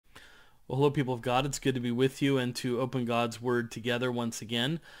Well, hello, people of God. It's good to be with you and to open God's Word together once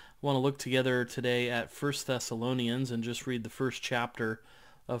again. I want to look together today at 1 Thessalonians and just read the first chapter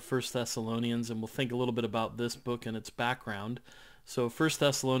of 1 Thessalonians, and we'll think a little bit about this book and its background. So 1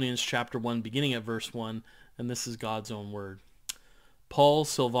 Thessalonians chapter 1, beginning at verse 1, and this is God's own Word. Paul,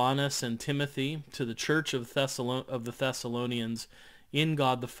 Silvanus, and Timothy, to the church of the Thessalonians, in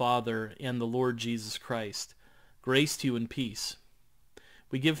God the Father and the Lord Jesus Christ, grace to you and peace.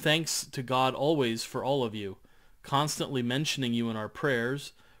 We give thanks to God always for all of you, constantly mentioning you in our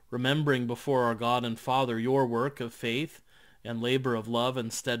prayers, remembering before our God and Father your work of faith and labor of love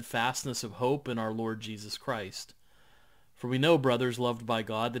and steadfastness of hope in our Lord Jesus Christ. For we know, brothers loved by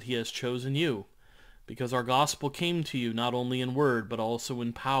God, that he has chosen you, because our gospel came to you not only in word, but also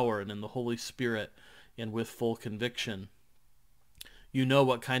in power and in the Holy Spirit, and with full conviction. You know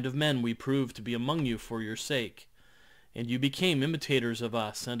what kind of men we proved to be among you for your sake. And you became imitators of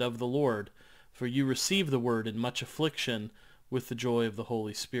us and of the Lord, for you received the word in much affliction with the joy of the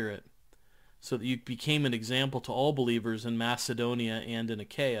Holy Spirit, so that you became an example to all believers in Macedonia and in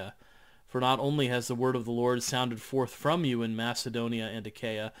Achaia. For not only has the word of the Lord sounded forth from you in Macedonia and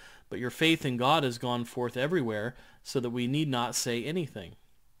Achaia, but your faith in God has gone forth everywhere, so that we need not say anything.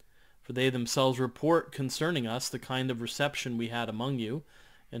 For they themselves report concerning us the kind of reception we had among you,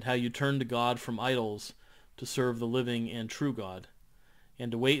 and how you turned to God from idols, to serve the living and true God,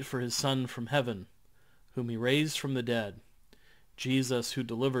 and to wait for his Son from heaven, whom he raised from the dead, Jesus, who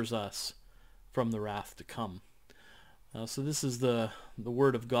delivers us from the wrath to come. So this is the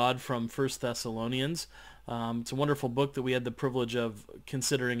word of God from 1 Thessalonians. It's a wonderful book that we had the privilege of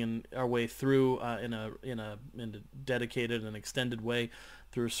considering in our way through in a dedicated and extended way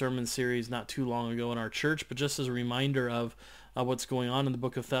through a sermon series not too long ago in our church. But just as a reminder of what's going on in the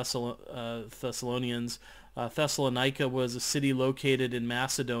book of Thessalonians, Thessalonica was a city located in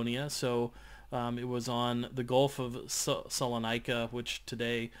Macedonia, so it was on the Gulf of Salonika, which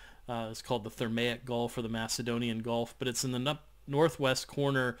today is called the Thermaic Gulf or the Macedonian Gulf, but it's in the northwest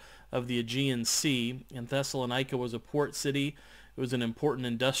corner of the Aegean Sea, and Thessalonica was a port city. It was an important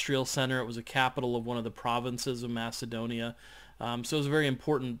industrial center. It was a capital of one of the provinces of Macedonia, so it was a very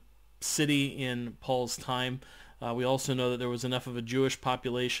important city in Paul's time. We also know that there was enough of a Jewish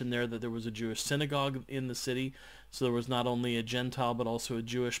population there that there was a Jewish synagogue in the city, so there was not only a Gentile but also a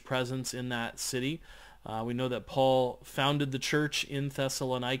Jewish presence in that city. We know that Paul founded the church in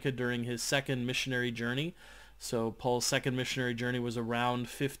Thessalonica during his second missionary journey. So Paul's second missionary journey was around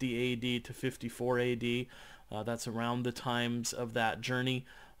 50 AD to 54 AD. That's around the times of that journey.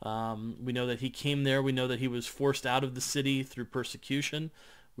 We know that he came there. We know that he was forced out of the city through persecution.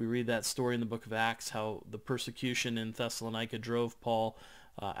 We read that story in the book of Acts, how the persecution in Thessalonica drove Paul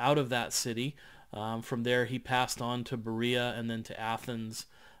out of that city. From there, he passed on to Berea and then to Athens.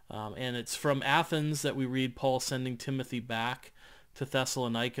 And it's from Athens that we read Paul sending Timothy back to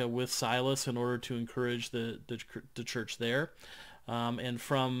Thessalonica with Silas in order to encourage the church there. And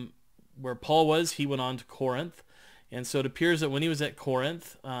from where Paul was, he went on to Corinth. And so it appears that when he was at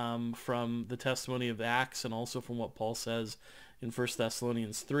Corinth, from the testimony of Acts and also from what Paul says in 1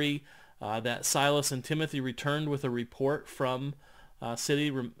 Thessalonians 3, that Silas and Timothy returned with a report from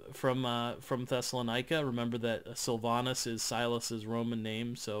from Thessalonica. Remember that Silvanus is Silas's Roman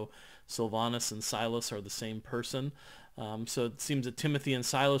name, so Silvanus and Silas are the same person. So it seems that Timothy and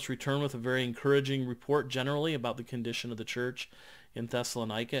Silas return with a very encouraging report generally about the condition of the church in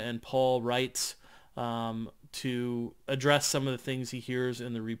Thessalonica, and Paul writes to address some of the things he hears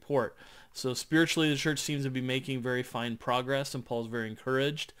in the report. So spiritually, the church seems to be making very fine progress, and Paul's very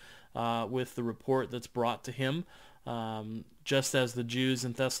encouraged with the report that's brought to him. Just as the Jews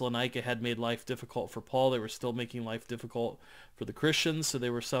in Thessalonica had made life difficult for Paul, they were still making life difficult for the Christians, so they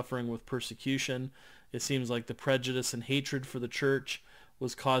were suffering with persecution. It seems like the prejudice and hatred for the church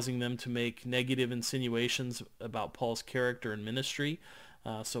was causing them to make negative insinuations about Paul's character and ministry.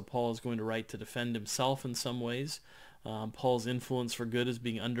 So Paul is going to write to defend himself in some ways. Paul's influence for good is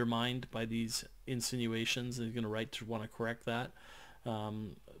being undermined by these insinuations, and he's going to write to want to correct that.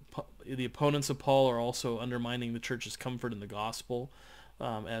 The opponents of Paul are also undermining the church's comfort in the gospel.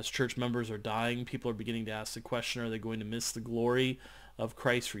 As church members are dying, people are beginning to ask the question, are they going to miss the glory of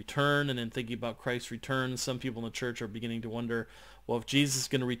Christ's return? And in thinking about Christ's return, some people in the church are beginning to wonder, well, if Jesus is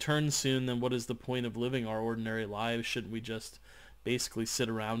going to return soon, then what is the point of living our ordinary lives? Shouldn't we just basically sit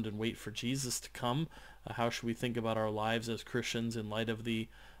around and wait for Jesus to come? How should we think about our lives as Christians in light of the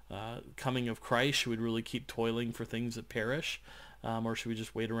coming of Christ? Should we really keep toiling for things that perish? Or should we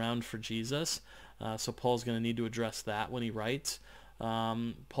just wait around for Jesus? So Paul's going to need to address that when he writes.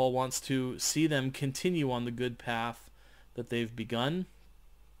 Paul wants to see them continue on the good path that they've begun.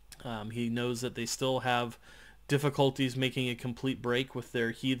 He knows that they still have difficulties making a complete break with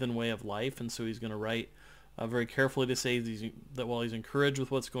their heathen way of life, and so he's going to write very carefully to say that while he's encouraged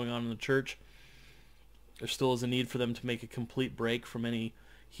with what's going on in the church, there still is a need for them to make a complete break from any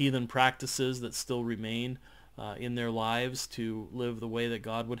heathen practices that still remain in their lives, to live the way that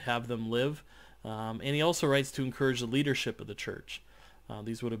God would have them live. And he also writes to encourage the leadership of the church.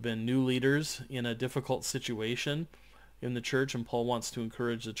 These would have been new leaders in a difficult situation in the church, and Paul wants to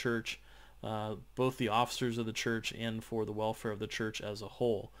encourage the church, both the officers of the church and for the welfare of the church as a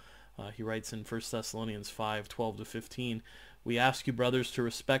whole. He writes in 1 Thessalonians 5:12-15, "We ask you, brothers, to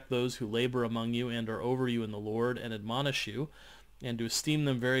respect those who labor among you and are over you in the Lord and admonish you, and to esteem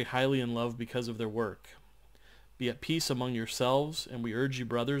them very highly in love because of their work. Be at peace among yourselves, and we urge you,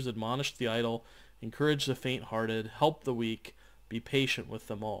 brothers, admonish the idle, encourage the faint-hearted, help the weak, be patient with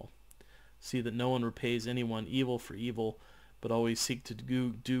them all. See that no one repays anyone evil for evil, but always seek to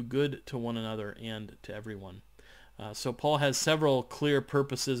do good to one another and to everyone." So Paul has several clear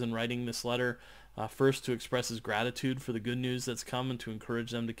purposes in writing this letter. First, to express his gratitude for the good news that's come and to encourage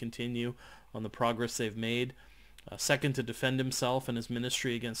them to continue on the progress they've made. Second, to defend himself and his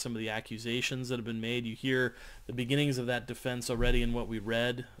ministry against some of the accusations that have been made. You hear the beginnings of that defense already in what we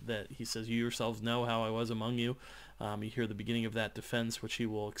read, that he says, "You yourselves know how I was among you." You hear the beginning of that defense, which he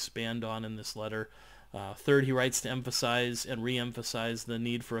will expand on in this letter. Third, he writes to emphasize and re-emphasize the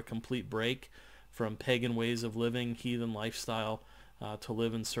need for a complete break from pagan ways of living, heathen lifestyle, to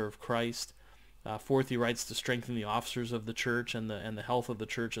live and serve Christ. Fourth, he writes to strengthen the officers of the church and the health of the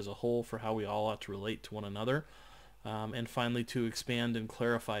church as a whole, for how we all ought to relate to one another. And finally, to expand and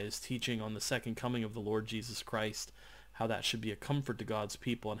clarify his teaching on the second coming of the Lord Jesus Christ, how that should be a comfort to God's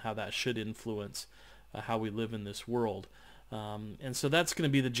people and how that should influence how we live in this world. And so that's going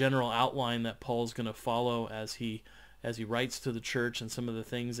to be the general outline that Paul's going to follow as he writes to the church, and some of the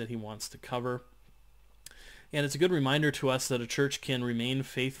things that he wants to cover. And it's a good reminder to us that a church can remain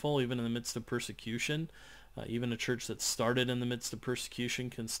faithful even in the midst of persecution. Even a church that started in the midst of persecution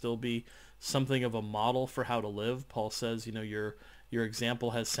can still be something of a model for how to live. Paul says, your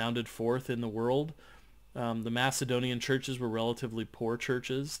example has sounded forth in the world. The Macedonian churches were relatively poor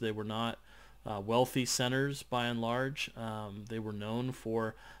churches. They were not wealthy centers by and large. They were known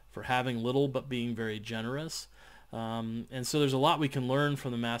for having little but being very generous. And so there's a lot we can learn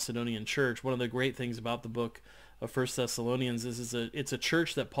from the Macedonian church. One of the great things about the book of 1 Thessalonians is it's a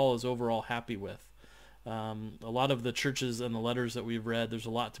church that Paul is overall happy with. A lot of the churches and the letters that we've read, there's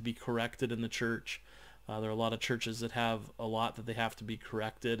a lot to be corrected in the church. There are a lot of churches that have a lot that they have to be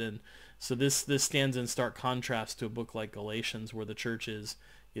corrected, and so this stands in stark contrast to a book like Galatians, where the church is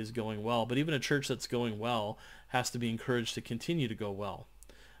going well. But even a church that's going well has to be encouraged to continue to go well,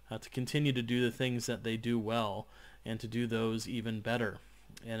 to continue to do the things that they do well, and to do those even better.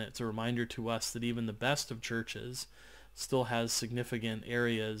 And it's a reminder to us that even the best of churches still has significant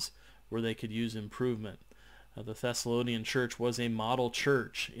areas where they could use improvement. The Thessalonian church was a model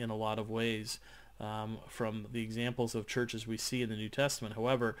church in a lot of ways, from the examples of churches we see in the New Testament.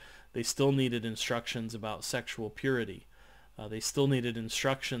 However, they still needed instructions about sexual purity. They still needed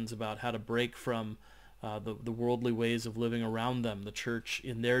instructions about how to break from the worldly ways of living around them. The church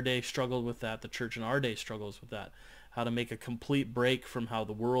in their day struggled with that. The church in our day struggles with that. How to make a complete break from how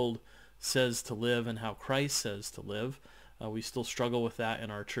the world says to live and how Christ says to live. We still struggle with that in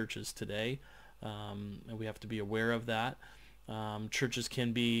our churches today, and we have to be aware of that. Churches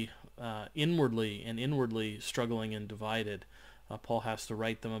can be inwardly struggling and divided. Paul has to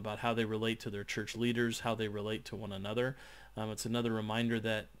write them about how they relate to their church leaders, how they relate to one another. It's another reminder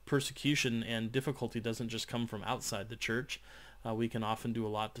that persecution and difficulty doesn't just come from outside the church. We can often do a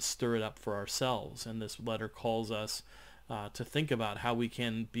lot to stir it up for ourselves, and this letter calls us to think about how we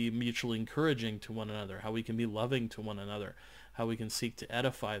can be mutually encouraging to one another, how we can be loving to one another, how we can seek to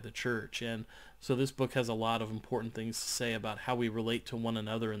edify the church. And so this book has a lot of important things to say about how we relate to one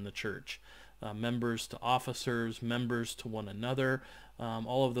another in the church. Members to officers, members to one another,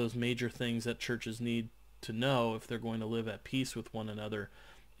 all of those major things that churches need to know if they're going to live at peace with one another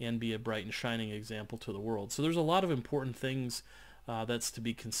and be a bright and shining example to the world. So there's a lot of important things that's to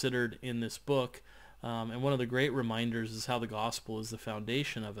be considered in this book. And one of the great reminders is how the gospel is the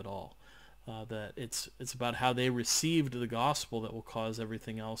foundation of it all. That it's about how they received the gospel that will cause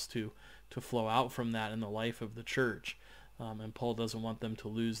everything else to flow out from that in the life of the church. And Paul doesn't want them to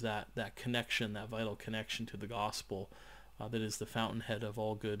lose that connection, that vital connection to the gospel that is the fountainhead of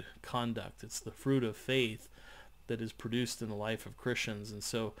all good conduct. It's the fruit of faith that is produced in the life of Christians. And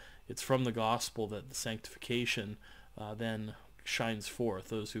so it's from the gospel that the sanctification then shines forth.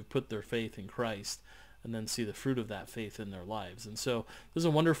 Those who put their faith in Christ and then see the fruit of that faith in their lives. And so this is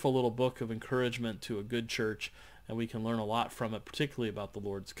a wonderful little book of encouragement to a good church, and we can learn a lot from it, particularly about the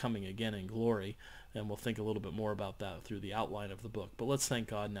Lord's coming again in glory. And we'll think a little bit more about that through the outline of the book. But let's thank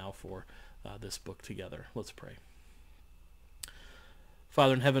God now for this book together. Let's pray.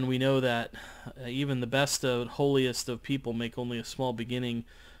 Father in heaven, we know that even the best and holiest of people make only a small beginning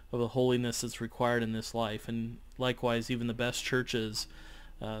of the holiness that's required in this life. And likewise, even the best churches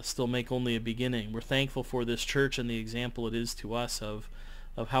still make only a beginning. We're thankful for this church and the example it is to us of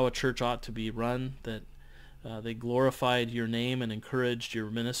how a church ought to be run, that they glorified your name and encouraged your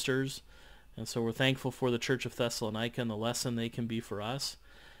ministers. And so we're thankful for the Church of Thessalonica and the lesson they can be for us.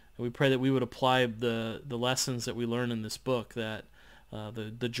 And we pray that we would apply the lessons that we learn in this book, that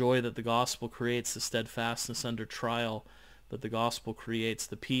the joy that the gospel creates, the steadfastness under trial that the gospel creates,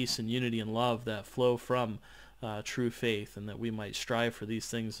 the peace and unity and love that flow from true faith, and that we might strive for these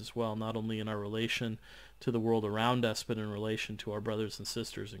things as well, not only in our relation to the world around us, but in relation to our brothers and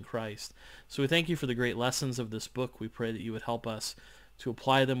sisters in Christ. So we thank you for the great lessons of this book. We pray that you would help us to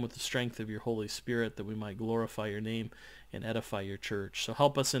apply them with the strength of your Holy Spirit, that we might glorify your name and edify your church. So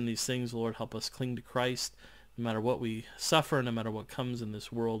help us in these things, Lord. Help us cling to Christ no matter what we suffer, no matter what comes in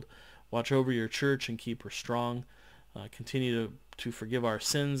this world. Watch over your church and keep her strong. Continue to forgive our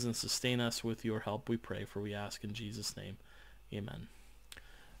sins and sustain us with your help, we pray, for we ask in Jesus' name. Amen.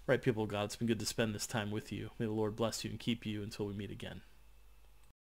 Right, people of God, it's been good to spend this time with you. May the Lord bless you and keep you until we meet again.